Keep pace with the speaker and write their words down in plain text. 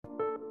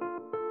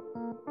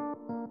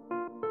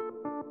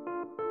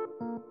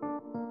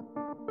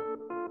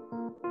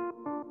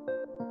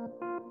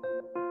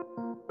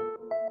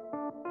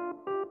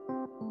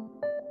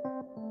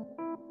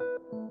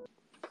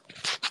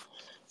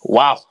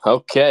Wow.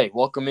 Okay.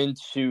 Welcome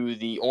into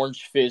the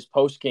Orange Fizz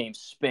postgame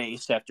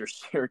space after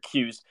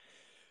Syracuse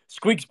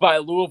squeaks by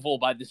Louisville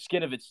by the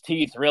skin of its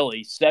teeth,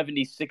 really.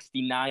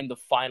 70-69, the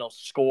final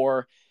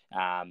score.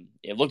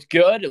 It looked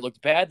good. It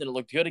looked bad. Then it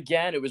looked good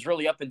again. It was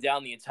really up and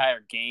down the entire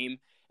game.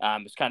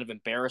 It's kind of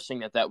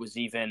embarrassing that was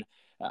even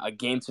a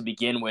game to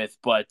begin with,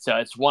 but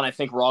it's one I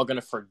think we're all going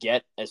to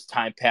forget as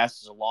time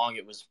passes along.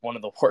 It was one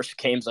of the worst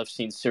games I've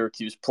seen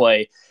Syracuse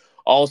play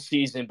all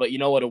season. But you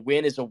know what? A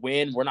win is a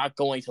win. We're not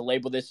going to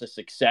label this a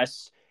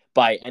success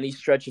by any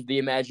stretch of the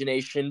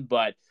imagination,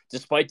 but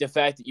despite the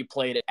fact that you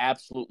played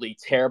absolutely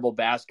terrible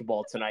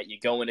basketball tonight, you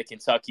go into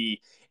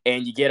Kentucky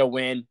and you get a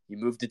win. You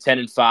move to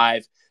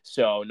 10-5.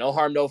 So no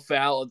harm, no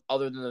foul,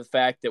 other than the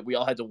fact that we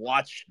all had to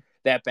watch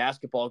that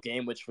basketball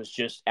game, which was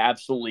just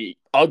absolutely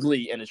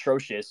ugly and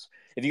atrocious.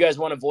 If you guys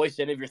want to voice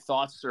any of your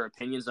thoughts or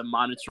opinions, I'm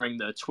monitoring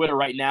the Twitter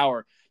right now,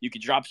 or you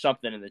can drop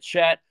something in the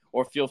chat,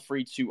 or feel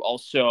free to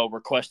also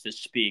request to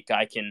speak.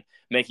 I can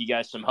make you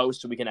guys some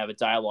hosts so we can have a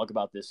dialogue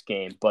about this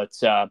game. But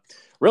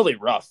really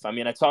rough. I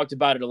mean, I talked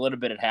about it a little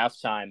bit at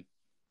halftime.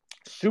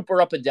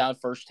 Super up and down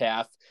first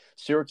half.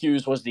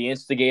 Syracuse was the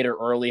instigator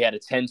early, had a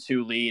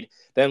 10-2 lead.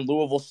 Then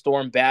Louisville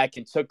stormed back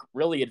and took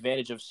really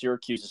advantage of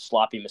Syracuse's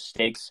sloppy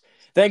mistakes.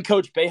 Then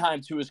Coach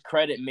Boeheim, to his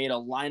credit, made a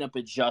lineup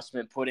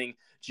adjustment, putting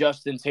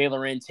Justin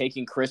Taylor in,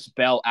 taking Chris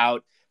Bell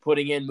out,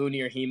 putting in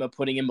Munir Hema,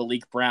 putting in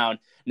Malik Brown.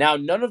 Now,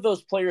 none of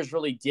those players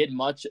really did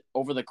much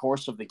over the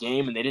course of the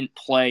game, and they didn't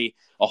play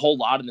a whole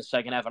lot in the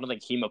second half. I don't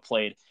think Hema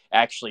played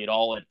actually at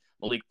all, and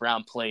Malik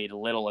Brown played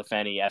little, if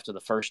any, after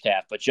the first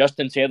half. But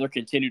Justin Taylor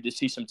continued to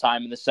see some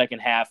time in the second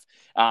half.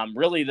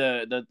 Really,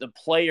 the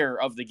player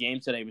of the game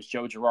today was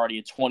Joe Girardi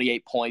at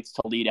 28 points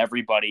to lead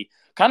everybody.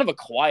 Kind of a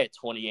quiet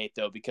 28,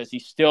 though, because he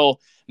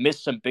still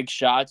missed some big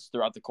shots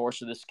throughout the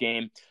course of this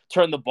game,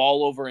 turned the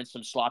ball over in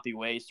some sloppy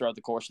ways throughout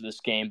the course of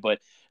this game. But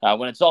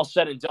when it's all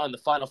said and done, the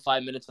final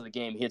 5 minutes of the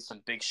game, he hit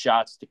some big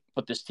shots to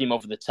put this team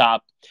over the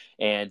top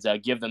and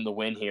give them the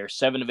win here.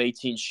 7 of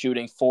 18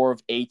 shooting, 4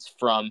 of 8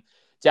 from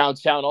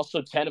downtown,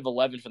 also 10 of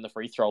 11 from the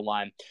free throw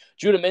line.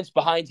 Judah Mintz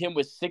behind him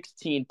with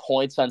 16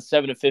 points on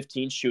 7 of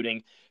 15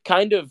 shooting.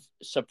 Kind of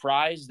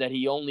surprised that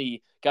he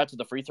only got to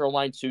the free throw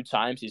line 2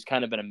 times. He's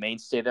kind of been a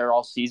mainstay there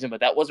all season,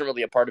 but that wasn't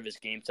really a part of his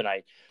game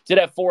tonight. Did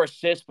have 4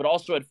 assists, but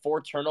also had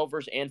 4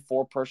 turnovers and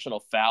 4 personal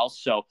fouls.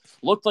 So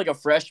looked like a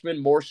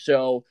freshman more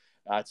so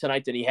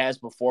tonight than he has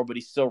before, but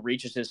he still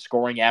reaches his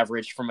scoring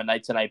average from a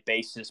night-to-night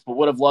basis, but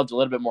would have loved a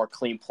little bit more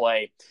clean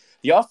play.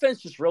 The offense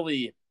just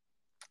really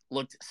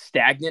looked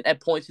stagnant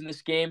at points in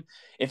this game.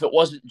 If it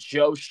wasn't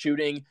Joe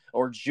shooting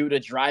or Judah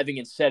driving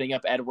and setting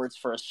up Edwards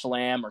for a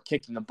slam or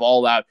kicking the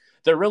ball out,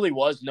 there really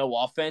was no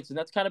offense, and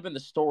that's kind of been the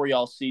story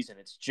all season.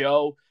 It's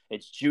Joe,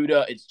 it's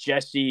Judah, it's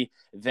Jesse,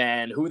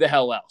 then who the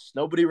hell else?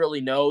 Nobody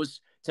really knows.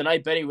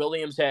 Tonight, Benny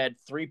Williams had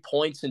 3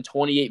 points in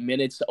 28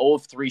 minutes, 0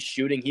 of 3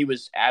 shooting. He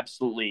was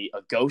absolutely a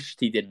ghost.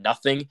 He did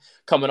nothing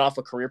coming off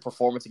a career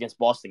performance against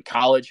Boston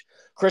College.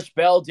 Chris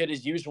Bell did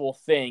his usual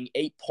thing,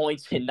 8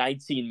 points in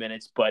 19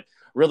 minutes, but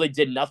really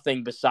did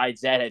nothing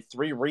besides that. Had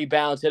 3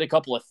 rebounds, hit a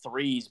couple of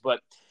threes, but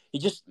he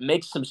just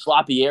makes some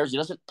sloppy errors. He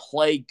doesn't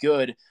play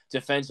good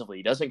defensively.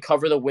 He doesn't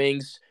cover the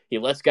wings. He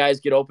lets guys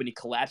get open. He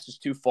collapses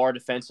too far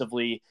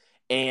defensively.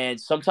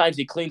 And sometimes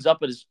he cleans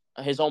up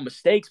his own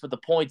mistakes, but the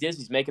point is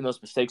he's making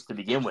those mistakes to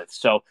begin with.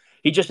 So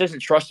he just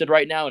isn't trusted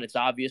right now, and it's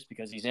obvious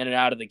because he's in and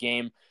out of the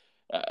game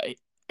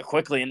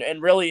quickly.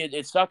 And really,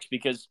 it sucks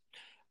because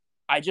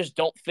I just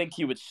don't think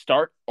he would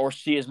start or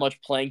see as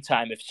much playing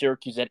time if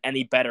Syracuse had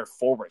any better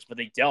forwards, but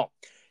they don't.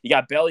 You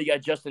got Bell, you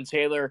got Justin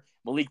Taylor,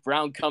 Malik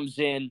Brown comes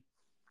in,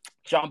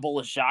 John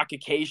Bolajak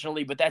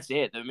occasionally, but that's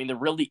it. I mean, there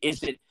really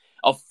isn't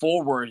a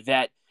forward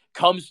that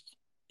comes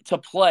to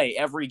play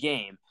every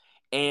game,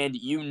 and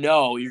you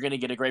know you're going to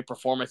get a great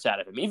performance out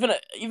of him. Even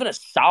a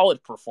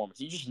solid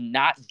performance, you're just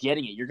not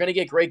getting it. You're going to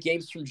get great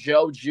games from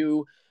Joe,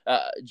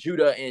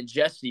 Judah, and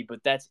Jesse,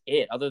 but that's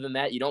it. Other than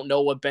that, you don't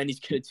know what Benny's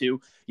going to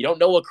do. You don't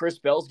know what Chris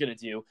Bell's going to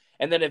do.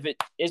 And then if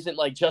it isn't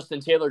like Justin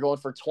Taylor going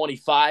for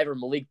 25 or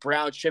Malik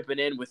Brown chipping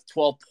in with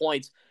 12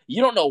 points, you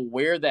don't know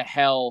where the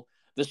hell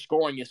the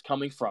scoring is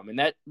coming from. And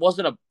that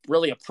wasn't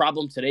really a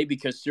problem today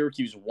because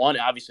Syracuse won.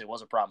 Obviously, it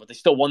was a problem, but they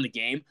still won the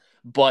game.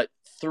 But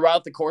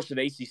throughout the course of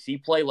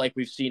ACC play, like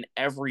we've seen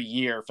every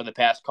year for the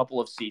past couple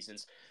of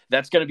seasons,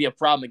 that's going to be a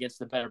problem against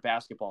the better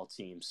basketball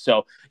teams.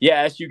 So,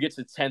 yeah, SU gets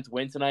its 10th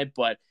win tonight,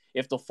 but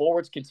if the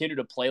forwards continue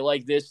to play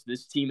like this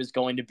team is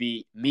going to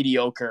be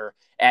mediocre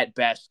at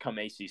best come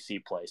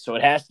ACC play. So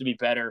it has to be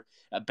better.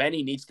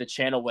 Benny needs to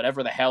channel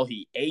whatever the hell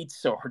he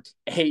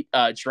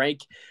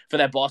drank for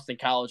that Boston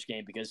College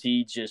game because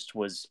he just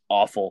was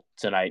awful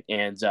tonight.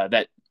 And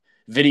that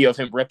video of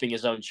him ripping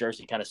his own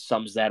jersey kind of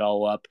sums that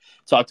all up.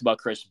 Talked about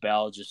Chris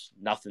Bell, just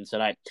nothing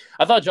tonight.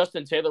 I thought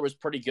Justin Taylor was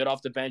pretty good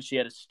off the bench. He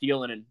had a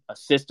steal and an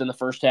assist in the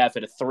first half,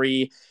 had a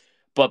 3.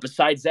 But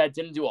besides that,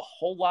 didn't do a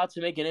whole lot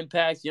to make an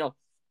impact. You know,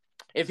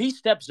 if he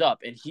steps up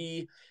and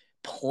he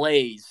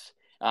plays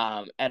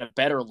at a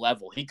better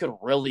level, he could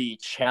really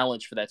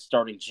challenge for that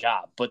starting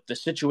job. But the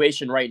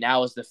situation right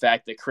now is the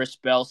fact that Chris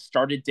Bell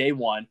started day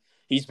one.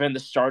 He's been the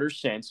starter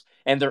since,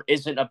 and there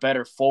isn't a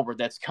better forward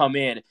that's come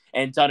in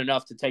and done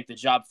enough to take the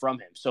job from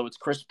him. So it's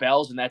Chris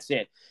Bell's, and that's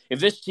it. If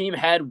this team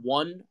had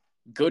one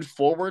good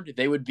forward,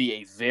 they would be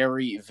a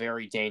very,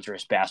 very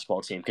dangerous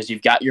basketball team because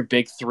you've got your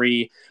big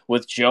three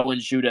with Joe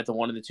and Jude at the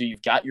 1 and the 2.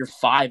 You've got your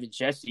 5 and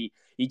Jesse.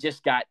 You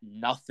just got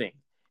nothing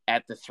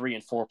at the 3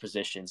 and 4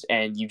 positions,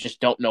 and you just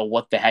don't know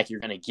what the heck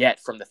you're going to get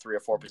from the 3 or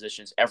 4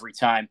 positions every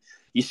time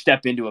you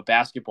step into a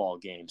basketball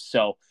game.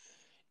 So,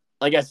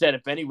 like I said,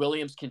 if Benny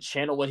Williams can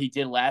channel what he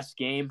did last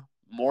game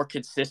more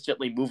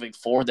consistently moving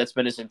forward, that's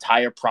been his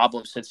entire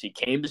problem since he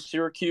came to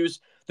Syracuse,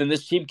 then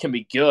this team can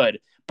be good.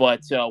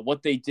 But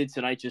what they did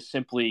tonight just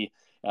simply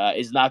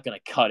is not going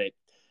to cut it.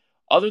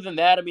 Other than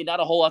that, I mean, not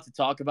a whole lot to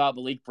talk about.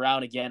 Malik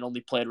Brown, again,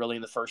 only played really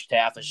in the first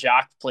half.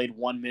 Jacques played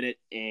 1 minute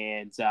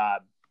and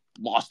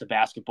lost the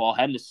basketball.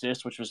 Had an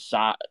assist, which was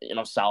solid,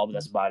 but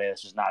that's about it.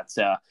 It's just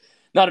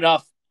not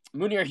enough.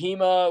 Munir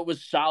Hima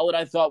was solid,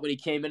 I thought, when he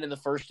came in the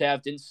first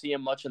half. Didn't see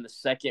him much in the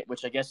second,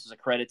 which I guess is a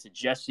credit to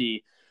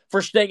Jesse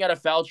for staying out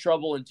of foul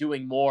trouble and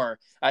doing more.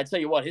 I tell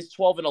you what, his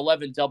 12 and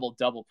 11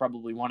 double-double,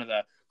 probably one of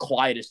the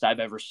quietest I've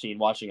ever seen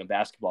watching a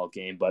basketball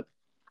game, but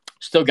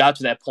still got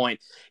to that point.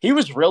 He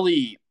was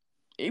really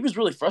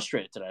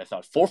frustrated today, I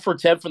thought. 4 for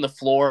 10 from the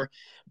floor.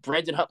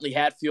 Brandon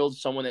Huntley-Hatfield,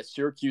 someone that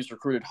Syracuse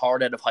recruited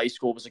hard out of high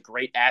school, was a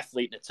great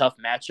athlete and a tough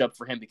matchup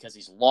for him because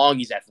he's long,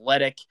 he's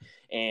athletic,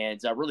 and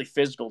really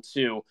physical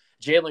too.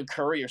 Sidney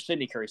Curry,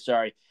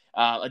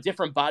 a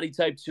different body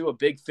type too, a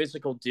big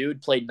physical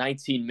dude, played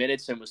 19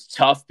 minutes and was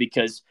tough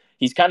because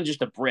he's kind of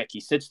just a brick. He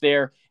sits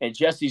there, and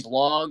Jesse's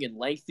long and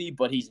lengthy,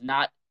 but he's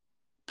not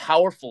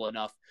powerful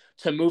enough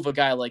to move a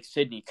guy like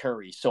Sidney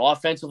Curry. So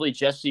offensively,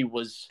 Jesse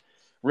was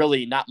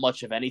really not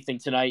much of anything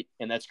tonight,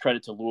 and that's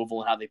credit to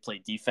Louisville and how they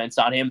played defense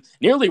on him.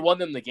 Nearly won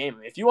them the game.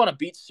 If you want to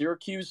beat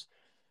Syracuse,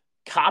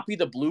 copy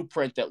the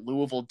blueprint that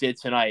Louisville did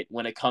tonight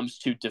when it comes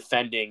to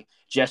defending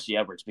Jesse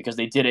Edwards, because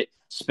they did it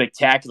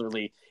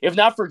spectacularly. If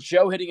not for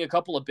Joe hitting a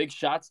couple of big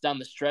shots down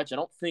the stretch, I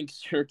don't think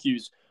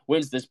Syracuse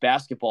wins this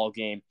basketball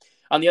game.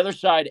 On the other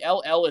side,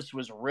 El Ellis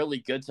was really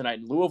good tonight,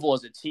 and Louisville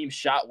as a team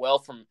shot well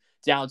from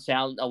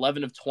downtown,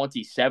 11 of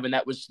 27.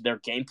 That was their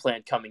game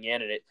plan coming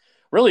in, and it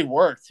really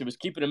worked. It was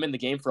keeping them in the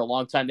game for a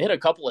long time. They hit a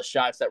couple of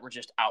shots that were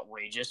just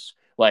outrageous.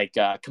 Like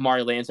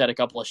Kamari Lands had a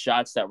couple of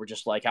shots that were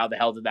just like, how the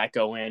hell did that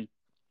go in?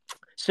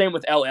 Same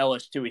with El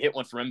Ellis, too. He hit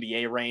one from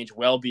NBA range,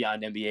 well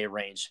beyond NBA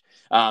range.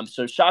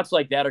 So shots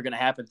like that are going to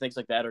happen. Things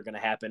like that are going to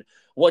happen.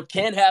 What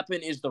can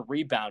happen is the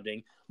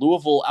rebounding.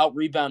 Louisville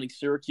out-rebounding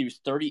Syracuse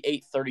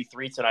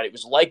 38-33 tonight. It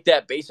was like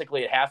that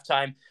basically at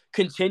halftime,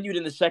 continued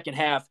in the second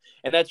half,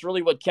 and that's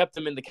really what kept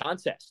them in the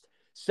contest.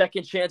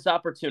 Second chance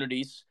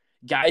opportunities,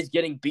 guys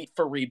getting beat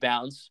for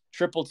rebounds,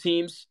 triple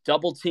teams,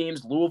 double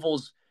teams.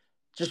 Louisville's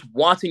just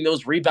wanting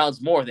those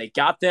rebounds more. They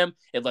got them.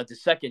 It led to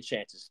second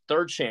chances,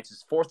 third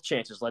chances, fourth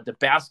chances, led to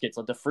baskets,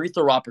 led to free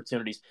throw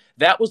opportunities.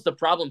 That was the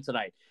problem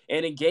tonight.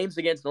 And in games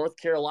against North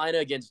Carolina,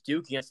 against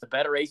Duke, against the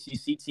better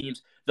ACC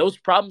teams, those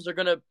problems are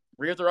going to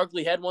rear their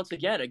ugly head once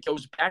again. It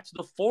goes back to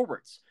the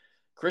forwards.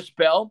 Chris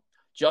Bell,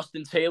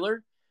 Justin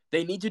Taylor,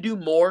 they need to do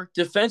more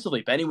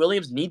defensively. Benny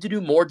Williams need to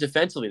do more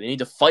defensively. They need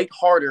to fight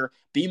harder,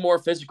 be more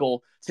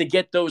physical to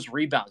get those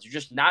rebounds. You're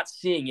just not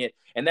seeing it,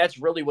 and that's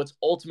really what's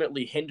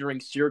ultimately hindering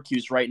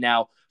Syracuse right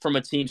now from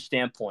a team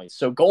standpoint.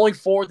 So going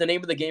forward, the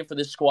name of the game for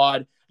this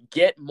squad,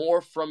 get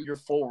more from your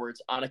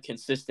forwards on a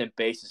consistent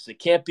basis. It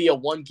can't be a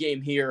one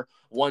game here,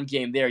 one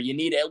game there. You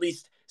need at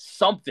least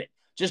something.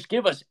 Just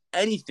give us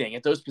anything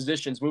at those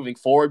positions moving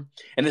forward,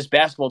 and this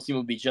basketball team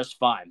will be just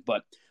fine.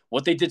 But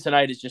what they did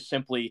tonight is just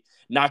simply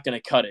not going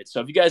to cut it. So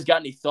if you guys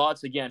got any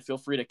thoughts, again, feel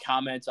free to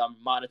comment. I'm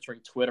monitoring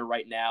Twitter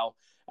right now.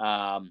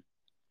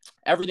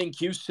 Everything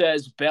Q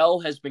says, Bell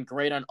has been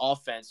great on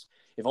offense.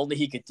 If only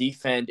he could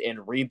defend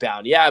and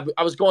rebound. Yeah,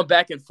 I was going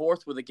back and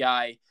forth with a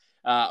guy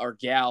or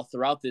gal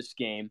throughout this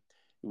game.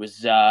 It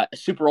was a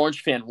Super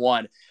Orange fan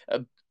one.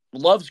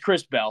 Loves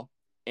Chris Bell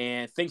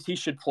and thinks he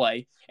should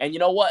play. And you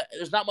know what?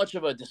 There's not much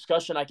of a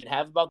discussion I can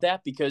have about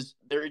that because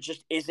there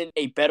just isn't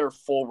a better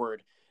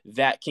forward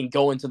that can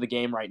go into the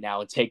game right now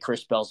and take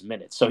Chris Bell's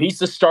minutes. So he's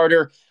the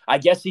starter. I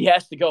guess he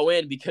has to go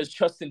in because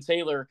Justin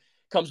Taylor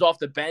comes off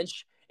the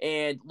bench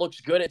and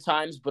looks good at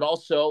times, but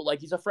also like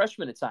he's a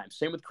freshman at times.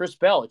 Same with Chris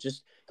Bell. It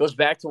just goes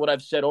back to what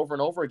I've said over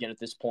and over again at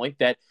this point,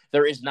 that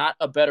there is not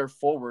a better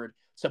forward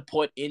to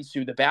put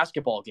into the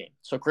basketball game.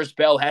 So Chris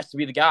Bell has to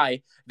be the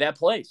guy that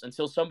plays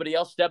until somebody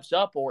else steps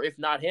up, or if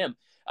not him.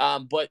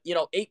 But,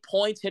 8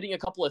 points, hitting a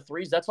couple of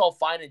threes, that's all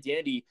fine and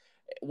dandy.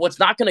 What's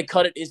not going to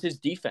cut it is his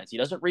defense. He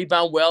doesn't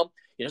rebound well.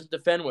 He doesn't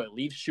defend well. He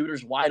leaves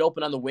shooters wide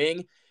open on the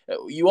wing.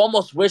 You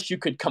almost wish you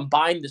could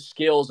combine the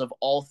skills of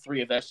all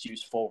three of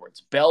SU's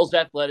forwards. Bell's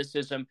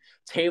athleticism,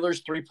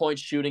 Taylor's three-point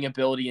shooting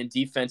ability and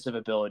defensive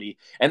ability,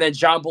 and then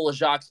John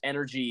Bulajac's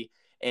energy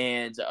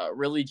and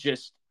really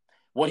just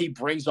what he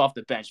brings off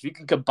the bench. If you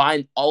can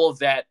combine all of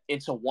that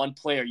into one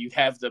player, you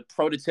have the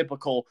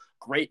prototypical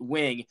great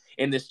wing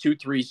in this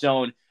 2-3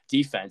 zone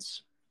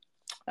defense.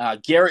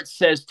 Garrett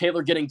says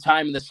Taylor getting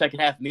time in the second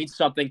half means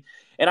something.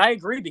 And I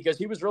agree because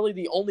he was really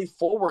the only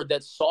forward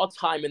that saw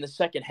time in the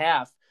second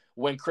half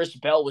when Chris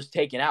Bell was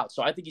taken out.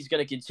 So I think he's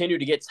going to continue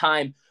to get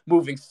time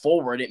moving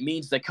forward. It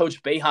means that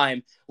Coach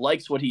Boeheim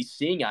likes what he's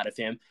seeing out of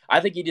him. I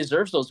think he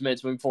deserves those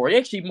minutes moving forward. He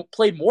actually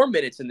played more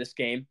minutes in this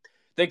game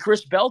than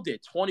Chris Bell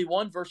did,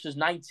 21 versus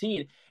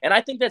 19. And I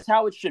think that's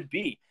how it should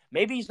be.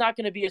 Maybe he's not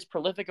going to be as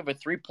prolific of a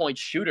three-point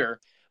shooter,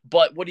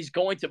 but what he's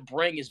going to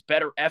bring is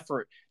better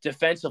effort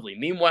defensively.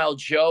 Meanwhile,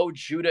 Joe,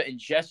 Judah, and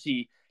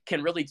Jesse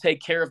can really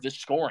take care of the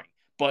scoring.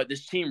 But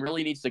this team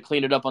really needs to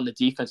clean it up on the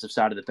defensive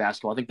side of the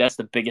basketball. I think that's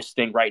the biggest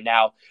thing right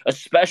now,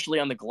 especially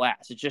on the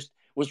glass. It just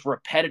was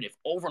repetitive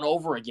over and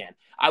over again.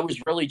 I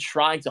was really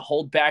trying to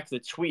hold back the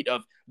tweet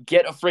of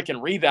get a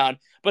freaking rebound,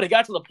 but it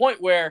got to the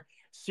point where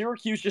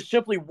Syracuse just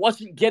simply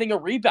wasn't getting a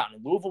rebound.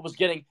 And Louisville was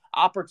getting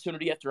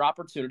opportunity after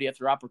opportunity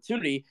after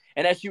opportunity.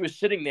 And as he was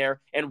sitting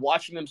there and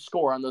watching them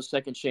score on those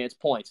second chance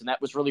points, and that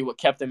was really what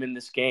kept them in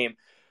this game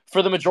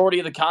for the majority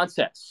of the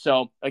contest.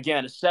 So,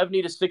 again, a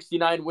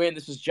 70-69 win.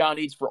 This is John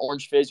Eads for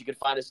Orange Fizz. You can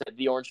find us at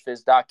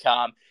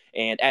theorangefizz.com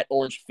and at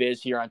Orange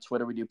Fizz here on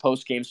Twitter. We do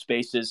post-game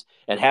spaces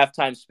and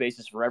halftime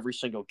spaces for every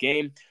single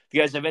game. If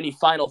you guys have any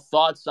final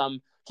thoughts,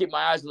 keep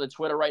my eyes on the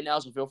Twitter right now,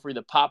 so feel free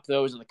to pop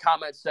those in the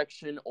comment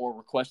section or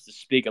request to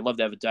speak. I'd love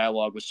to have a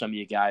dialogue with some of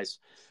you guys.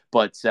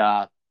 But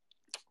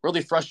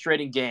really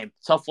frustrating game.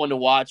 Tough one to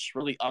watch.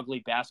 Really ugly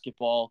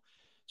basketball.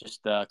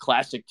 Just a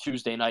classic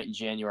Tuesday night in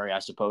January, I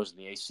suppose, in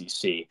the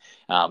ACC.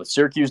 But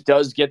Syracuse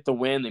does get the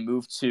win. They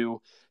move to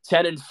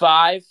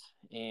 10-5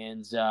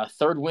 and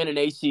third win in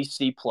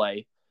ACC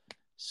play.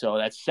 So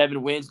that's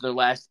 7 wins in their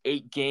last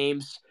 8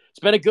 games. It's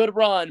been a good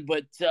run,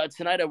 but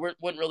tonight I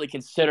wouldn't really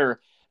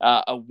consider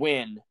a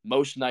win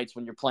most nights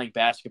when you're playing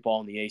basketball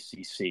in the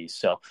ACC.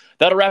 So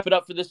that'll wrap it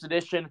up for this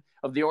edition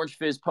of the Orange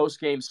Fizz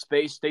postgame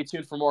space. Stay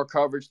tuned for more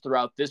coverage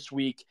throughout this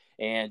week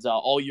and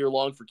all year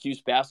long for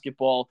Cuse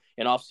basketball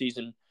and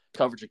off-season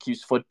coverage of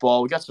Cuse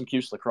football. We got some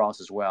Cuse lacrosse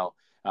as well.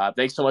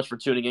 Thanks so much for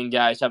tuning in,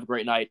 guys. Have a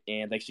great night,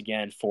 and thanks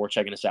again for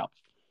checking us out.